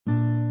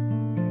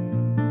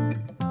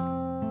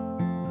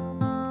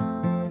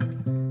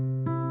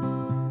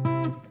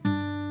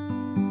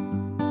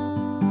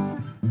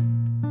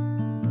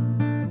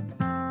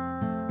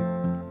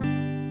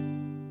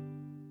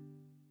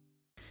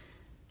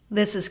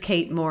This is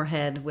Kate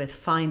Moorhead with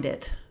Find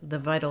It, the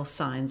vital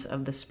signs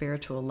of the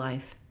spiritual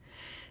life.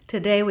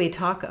 Today we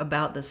talk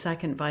about the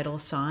second vital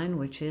sign,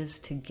 which is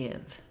to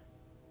give.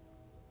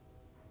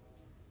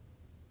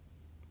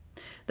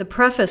 The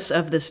preface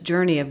of this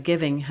journey of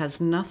giving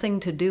has nothing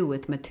to do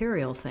with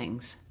material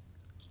things.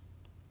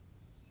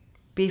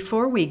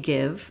 Before we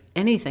give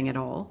anything at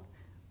all,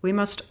 we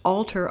must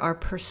alter our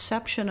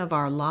perception of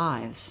our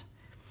lives.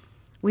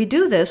 We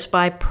do this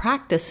by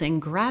practicing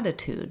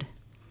gratitude.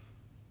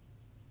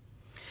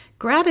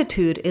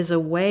 Gratitude is a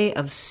way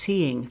of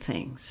seeing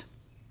things.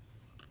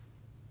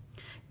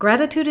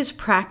 Gratitude is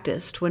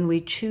practiced when we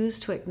choose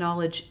to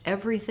acknowledge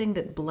everything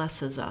that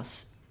blesses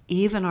us,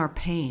 even our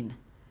pain.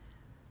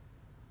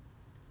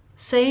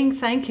 Saying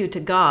thank you to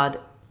God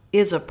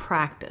is a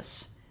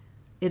practice.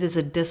 It is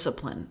a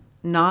discipline,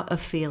 not a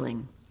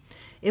feeling.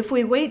 If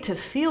we wait to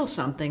feel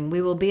something,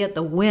 we will be at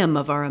the whim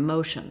of our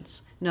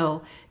emotions.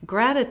 No,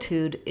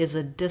 gratitude is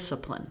a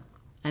discipline,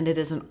 and it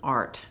is an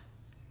art.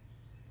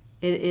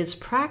 It is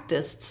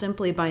practiced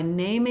simply by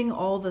naming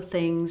all the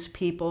things,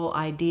 people,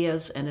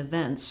 ideas, and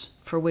events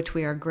for which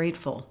we are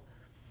grateful.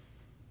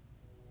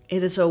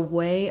 It is a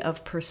way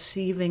of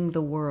perceiving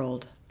the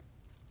world.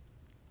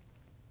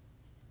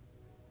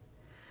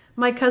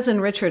 My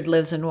cousin Richard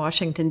lives in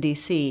Washington,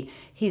 D.C.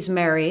 He's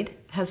married,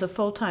 has a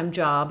full-time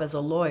job as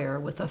a lawyer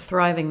with a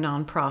thriving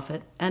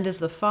nonprofit, and is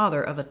the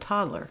father of a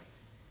toddler.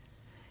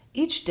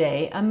 Each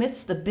day,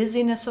 amidst the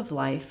busyness of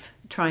life,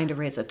 trying to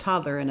raise a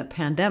toddler in a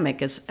pandemic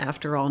is,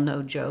 after all,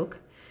 no joke,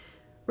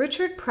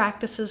 Richard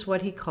practices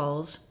what he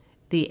calls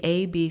the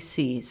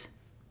ABCs.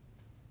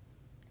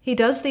 He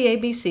does the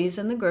ABCs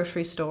in the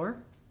grocery store,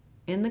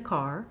 in the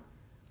car,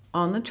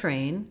 on the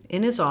train,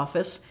 in his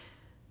office,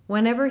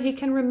 whenever he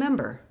can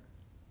remember.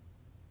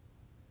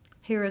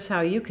 Here is how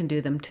you can do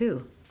them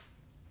too.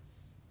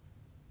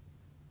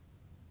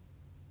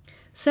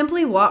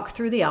 Simply walk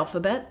through the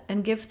alphabet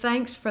and give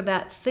thanks for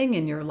that thing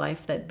in your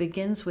life that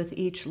begins with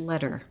each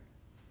letter.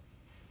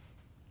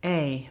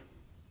 A,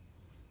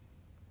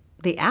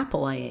 the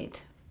apple I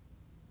ate.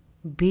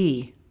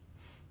 B,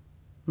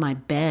 my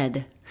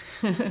bed.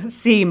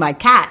 C, my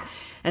cat,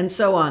 and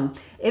so on.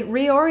 It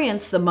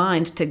reorients the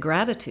mind to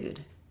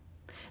gratitude.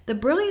 The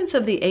brilliance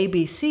of the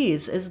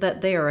ABCs is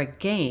that they are a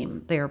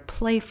game, they are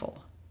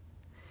playful.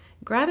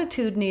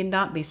 Gratitude need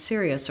not be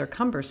serious or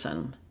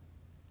cumbersome.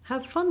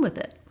 Have fun with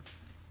it.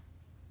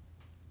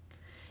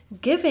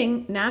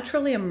 Giving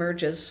naturally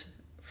emerges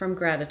from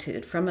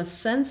gratitude, from a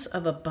sense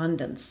of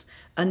abundance,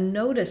 a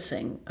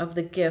noticing of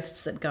the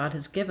gifts that God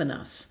has given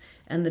us,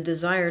 and the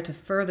desire to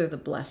further the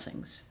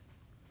blessings.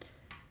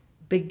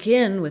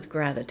 Begin with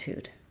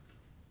gratitude.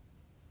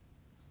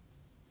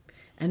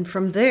 And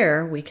from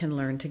there, we can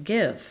learn to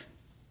give.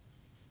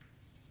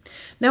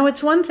 Now,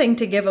 it's one thing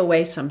to give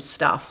away some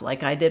stuff,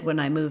 like I did when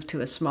I moved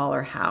to a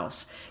smaller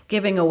house,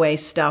 giving away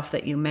stuff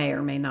that you may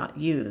or may not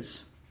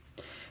use.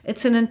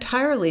 It's an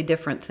entirely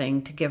different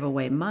thing to give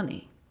away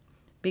money,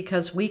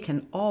 because we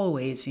can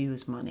always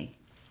use money.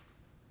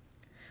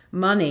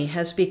 Money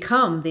has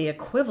become the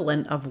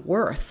equivalent of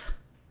worth.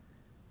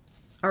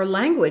 Our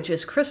language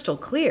is crystal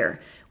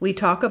clear. We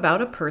talk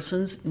about a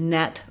person's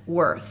net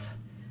worth.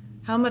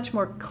 How much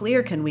more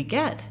clear can we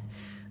get?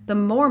 The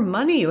more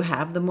money you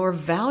have, the more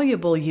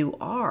valuable you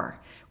are.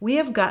 We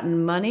have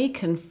gotten money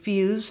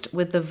confused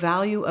with the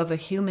value of a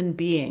human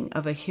being,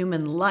 of a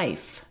human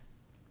life.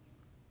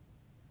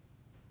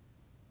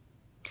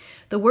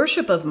 The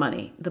worship of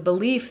money, the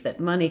belief that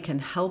money can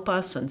help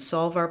us and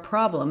solve our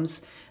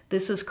problems,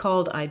 this is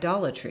called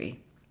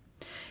idolatry.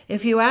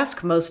 If you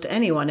ask most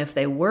anyone if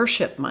they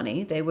worship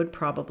money, they would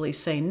probably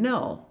say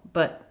no,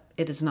 but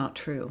it is not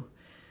true.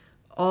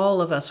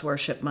 All of us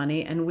worship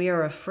money, and we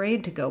are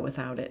afraid to go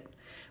without it.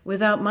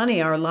 Without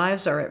money, our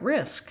lives are at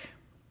risk.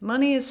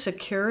 Money is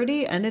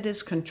security, and it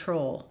is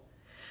control.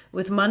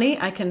 With money,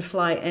 I can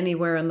fly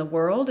anywhere in the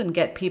world and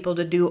get people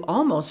to do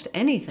almost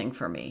anything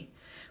for me.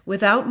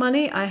 Without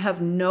money, I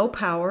have no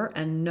power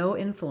and no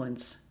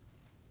influence.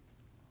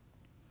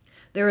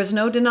 There is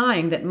no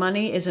denying that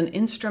money is an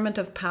instrument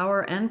of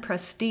power and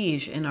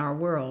prestige in our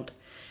world.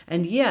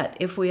 And yet,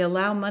 if we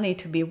allow money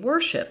to be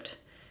worshipped,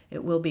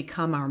 it will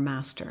become our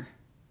master.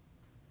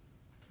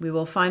 We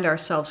will find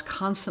ourselves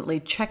constantly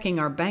checking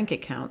our bank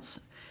accounts,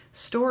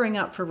 storing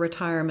up for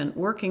retirement,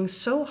 working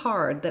so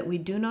hard that we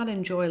do not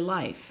enjoy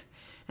life,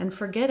 and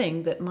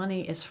forgetting that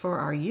money is for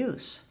our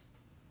use.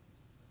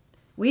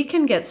 We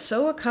can get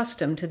so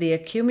accustomed to the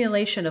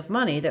accumulation of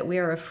money that we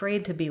are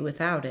afraid to be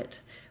without it.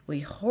 We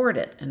hoard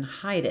it and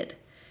hide it.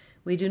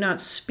 We do not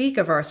speak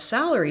of our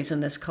salaries in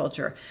this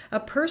culture. A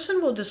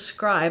person will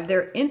describe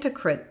their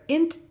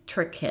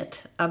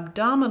intricate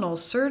abdominal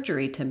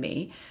surgery to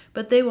me,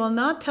 but they will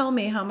not tell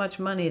me how much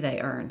money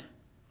they earn,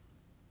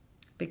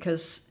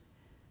 because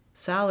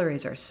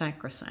salaries are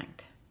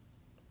sacrosanct.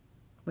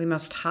 We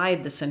must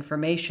hide this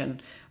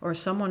information, or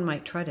someone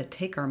might try to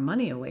take our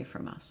money away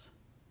from us.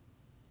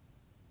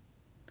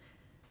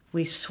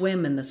 We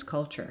swim in this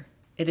culture.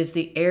 It is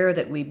the air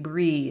that we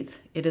breathe.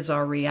 It is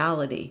our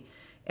reality.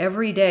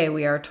 Every day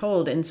we are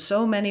told in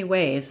so many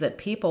ways that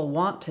people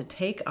want to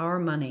take our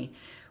money.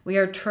 We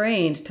are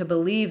trained to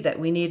believe that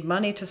we need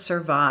money to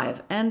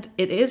survive, and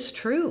it is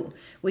true.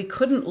 We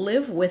couldn't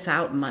live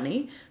without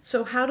money,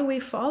 so how do we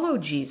follow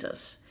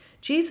Jesus?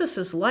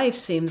 Jesus' life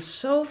seems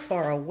so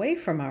far away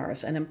from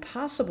ours, an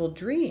impossible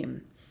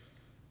dream.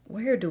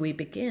 Where do we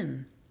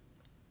begin?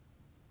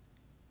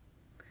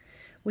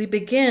 We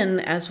begin,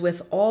 as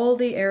with all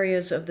the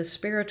areas of the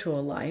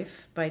spiritual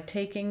life, by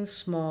taking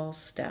small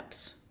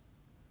steps.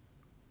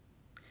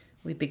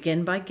 We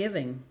begin by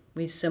giving.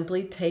 We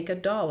simply take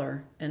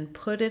 $1 and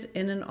put it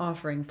in an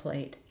offering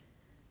plate,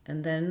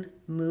 and then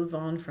move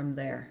on from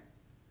there,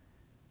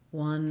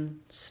 one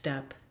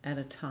step at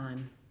a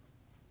time.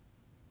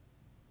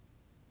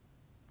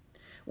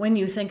 When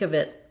you think of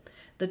it,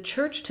 the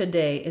church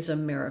today is a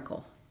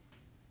miracle.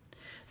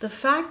 The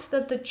fact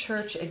that the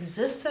church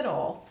exists at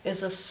all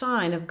is a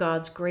sign of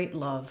God's great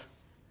love.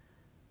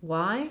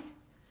 Why?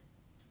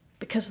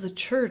 Because the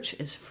church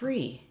is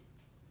free.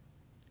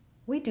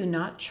 We do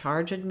not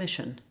charge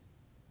admission.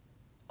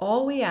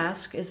 All we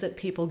ask is that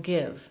people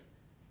give.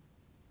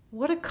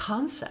 What a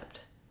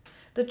concept!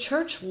 The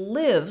church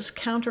lives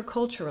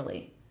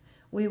counterculturally.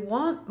 We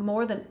want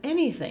more than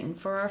anything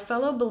for our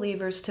fellow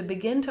believers to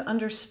begin to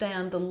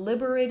understand the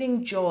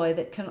liberating joy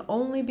that can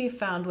only be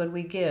found when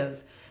we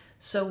give,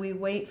 so we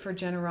wait for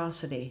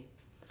generosity.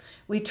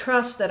 We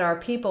trust that our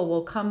people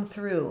will come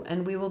through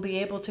and we will be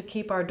able to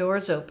keep our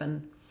doors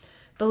open.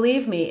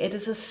 Believe me, it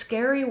is a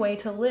scary way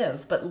to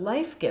live, but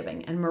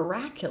life-giving and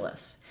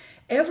miraculous.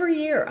 Every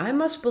year, I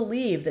must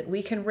believe that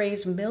we can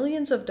raise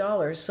millions of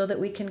dollars so that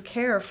we can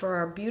care for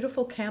our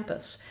beautiful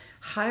campus,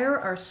 hire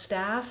our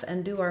staff,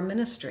 and do our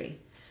ministry.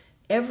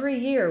 Every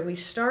year, we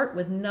start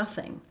with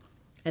nothing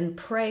and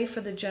pray for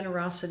the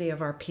generosity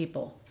of our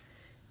people.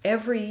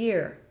 Every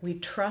year, we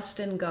trust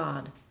in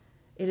God.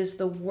 It is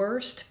the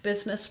worst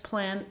business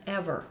plan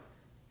ever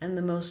and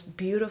the most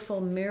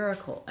beautiful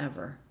miracle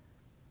ever.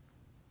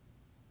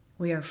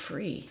 We are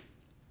free.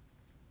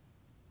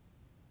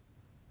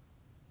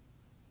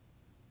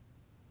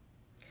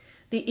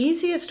 The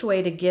easiest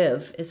way to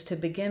give is to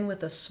begin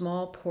with a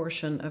small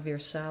portion of your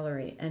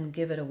salary and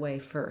give it away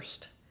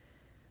first.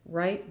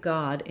 Write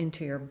God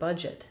into your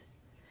budget.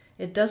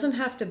 It doesn't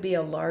have to be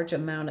a large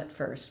amount at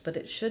first, but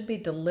it should be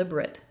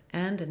deliberate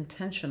and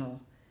intentional.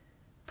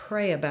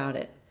 Pray about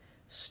it.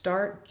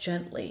 Start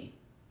gently.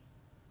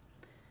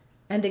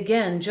 And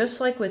again,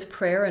 just like with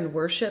prayer and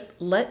worship,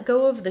 let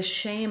go of the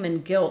shame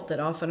and guilt that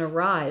often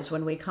arise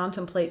when we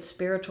contemplate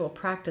spiritual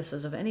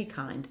practices of any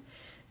kind.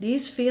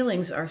 These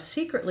feelings are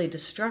secretly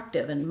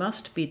destructive and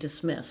must be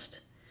dismissed.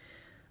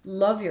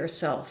 Love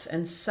yourself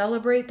and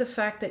celebrate the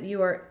fact that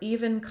you are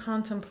even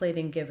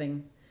contemplating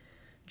giving.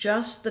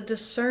 Just the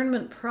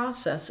discernment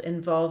process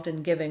involved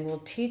in giving will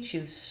teach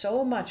you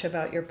so much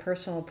about your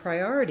personal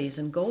priorities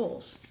and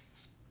goals.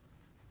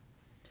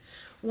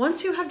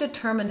 Once you have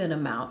determined an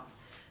amount,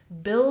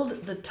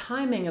 build the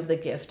timing of the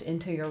gift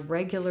into your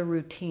regular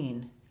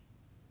routine.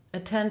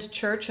 Attend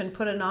church and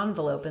put an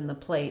envelope in the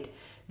plate.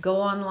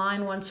 Go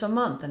online once a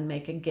month and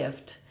make a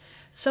gift.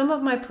 Some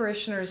of my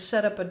parishioners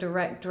set up a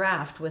direct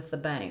draft with the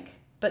bank,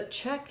 but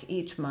check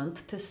each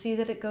month to see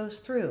that it goes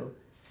through.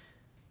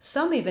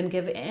 Some even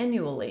give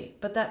annually,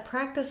 but that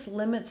practice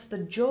limits the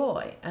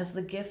joy as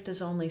the gift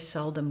is only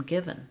seldom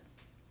given.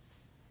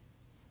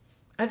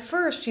 At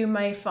first, you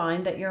may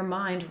find that your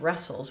mind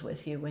wrestles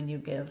with you when you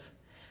give,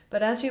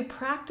 but as you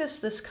practice,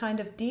 this kind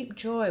of deep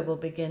joy will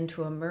begin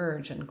to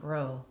emerge and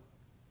grow.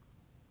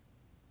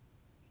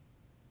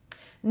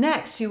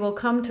 Next, you will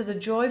come to the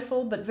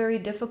joyful but very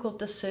difficult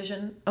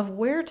decision of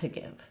where to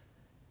give.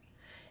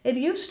 It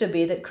used to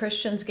be that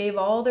Christians gave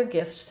all their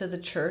gifts to the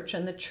church,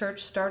 and the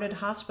church started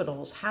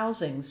hospitals,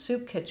 housing,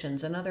 soup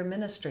kitchens, and other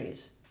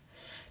ministries.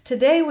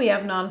 Today, we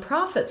have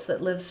nonprofits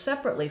that live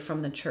separately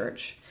from the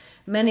church.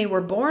 Many were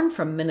born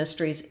from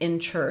ministries in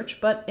church,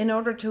 but in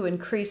order to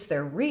increase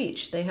their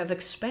reach, they have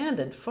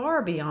expanded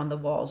far beyond the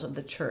walls of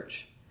the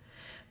church.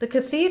 The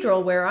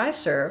cathedral where I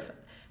serve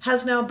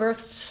has now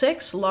birthed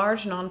 6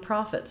 large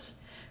nonprofits.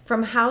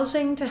 From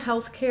housing to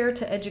healthcare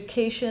to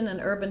education and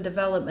urban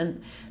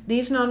development,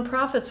 these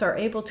nonprofits are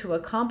able to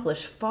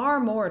accomplish far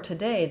more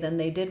today than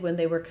they did when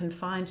they were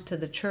confined to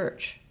the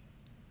church.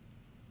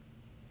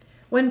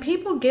 When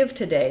people give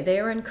today, they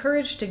are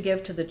encouraged to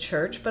give to the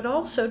church, but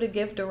also to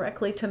give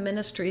directly to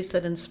ministries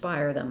that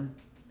inspire them.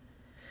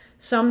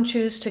 Some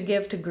choose to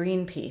give to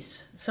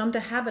Greenpeace, some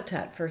to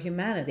Habitat for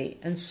Humanity,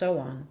 and so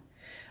on.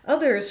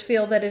 Others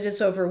feel that it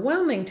is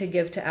overwhelming to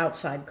give to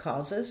outside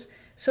causes,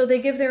 so they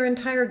give their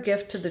entire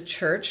gift to the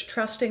church,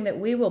 trusting that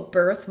we will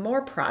birth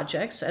more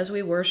projects as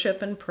we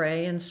worship and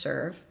pray and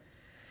serve.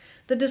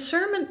 The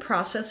discernment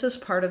process is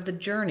part of the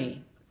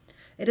journey.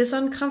 It is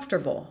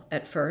uncomfortable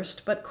at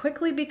first, but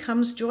quickly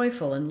becomes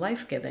joyful and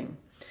life-giving.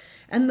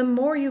 And the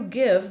more you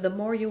give, the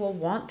more you will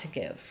want to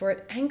give, for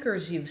it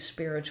anchors you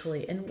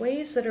spiritually in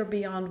ways that are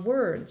beyond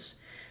words.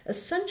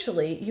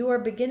 Essentially, you are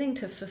beginning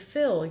to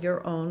fulfill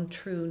your own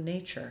true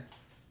nature.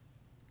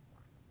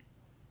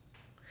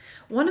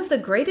 One of the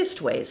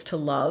greatest ways to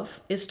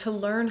love is to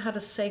learn how to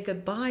say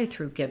goodbye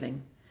through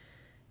giving.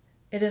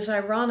 It is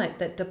ironic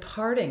that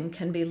departing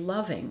can be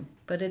loving,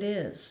 but it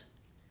is.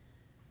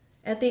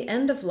 At the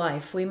end of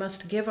life, we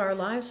must give our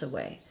lives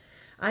away.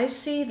 I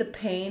see the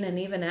pain and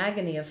even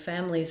agony of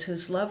families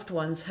whose loved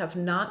ones have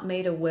not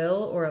made a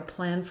will or a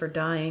plan for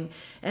dying,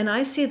 and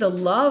I see the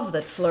love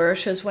that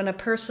flourishes when a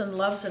person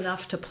loves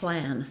enough to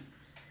plan.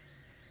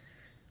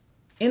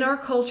 In our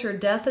culture,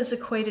 death is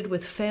equated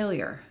with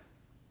failure.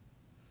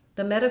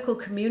 The medical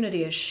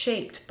community is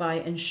shaped by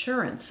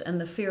insurance and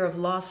the fear of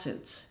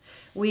lawsuits.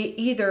 We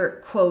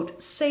either,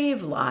 quote,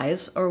 save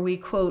lives or we,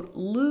 quote,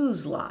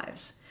 lose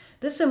lives.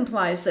 This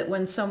implies that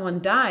when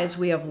someone dies,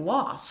 we have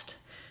lost.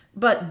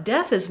 But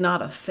death is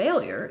not a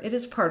failure, it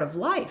is part of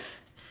life.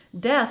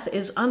 Death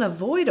is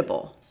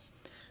unavoidable.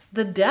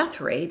 The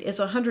death rate is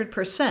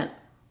 100%.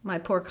 My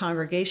poor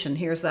congregation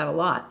hears that a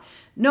lot.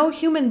 No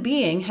human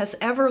being has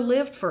ever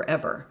lived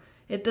forever.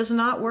 It does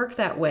not work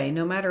that way,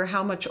 no matter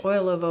how much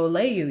oil of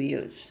Olay you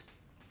use.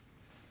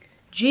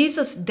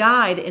 Jesus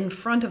died in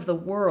front of the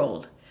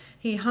world.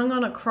 He hung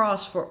on a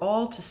cross for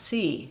all to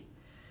see.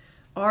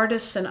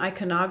 Artists and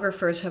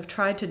iconographers have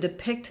tried to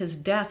depict his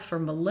death for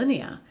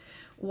millennia.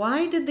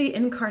 Why did the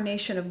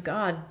incarnation of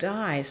God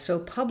die so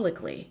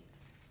publicly?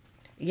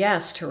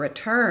 Yes, to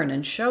return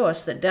and show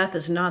us that death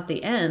is not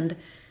the end,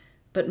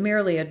 but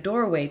merely a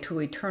doorway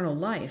to eternal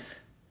life,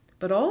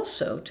 but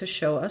also to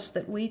show us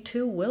that we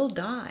too will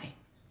die.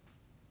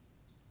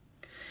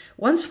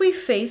 Once we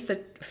face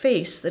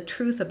the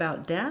truth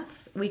about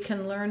death, we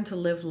can learn to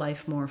live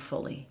life more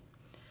fully.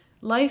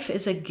 Life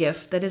is a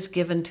gift that is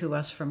given to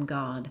us from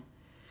God.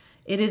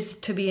 It is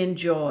to be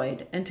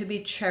enjoyed and to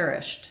be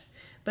cherished,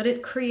 but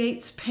it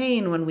creates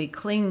pain when we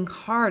cling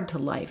hard to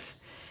life.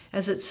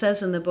 As it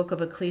says in the book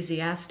of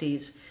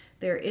Ecclesiastes,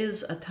 there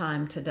is a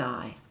time to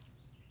die.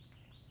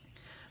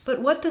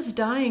 But what does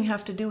dying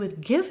have to do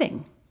with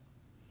giving?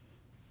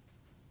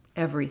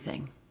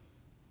 Everything.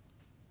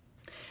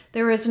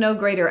 There is no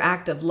greater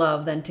act of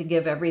love than to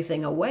give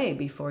everything away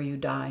before you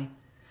die.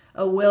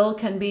 A will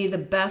can be the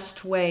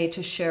best way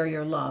to share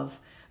your love.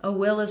 A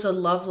will is a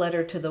love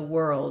letter to the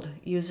world,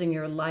 using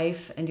your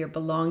life and your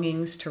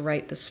belongings to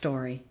write the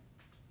story.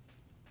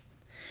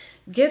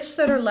 Gifts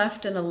that are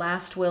left in a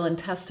last will and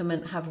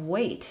testament have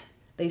weight.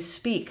 They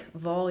speak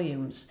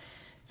volumes.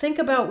 Think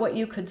about what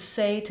you could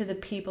say to the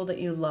people that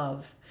you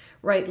love.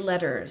 Write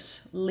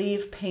letters,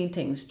 leave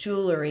paintings,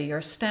 jewelry,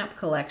 your stamp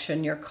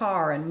collection, your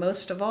car, and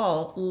most of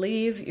all,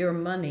 leave your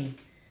money.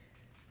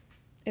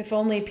 If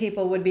only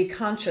people would be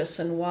conscious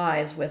and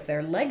wise with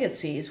their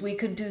legacies, we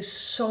could do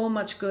so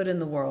much good in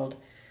the world.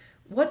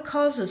 What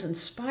causes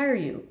inspire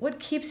you? What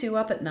keeps you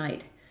up at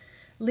night?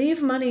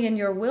 Leave money in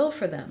your will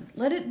for them.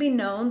 Let it be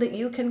known that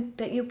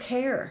you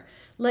care.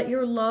 Let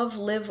your love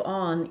live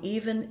on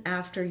even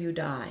after you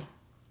die.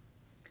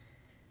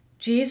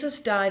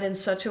 Jesus died in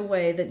such a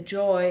way that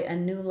joy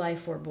and new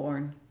life were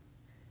born.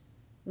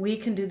 We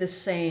can do the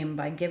same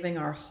by giving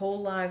our whole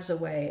lives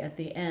away at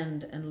the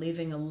end and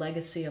leaving a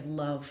legacy of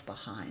love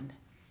behind.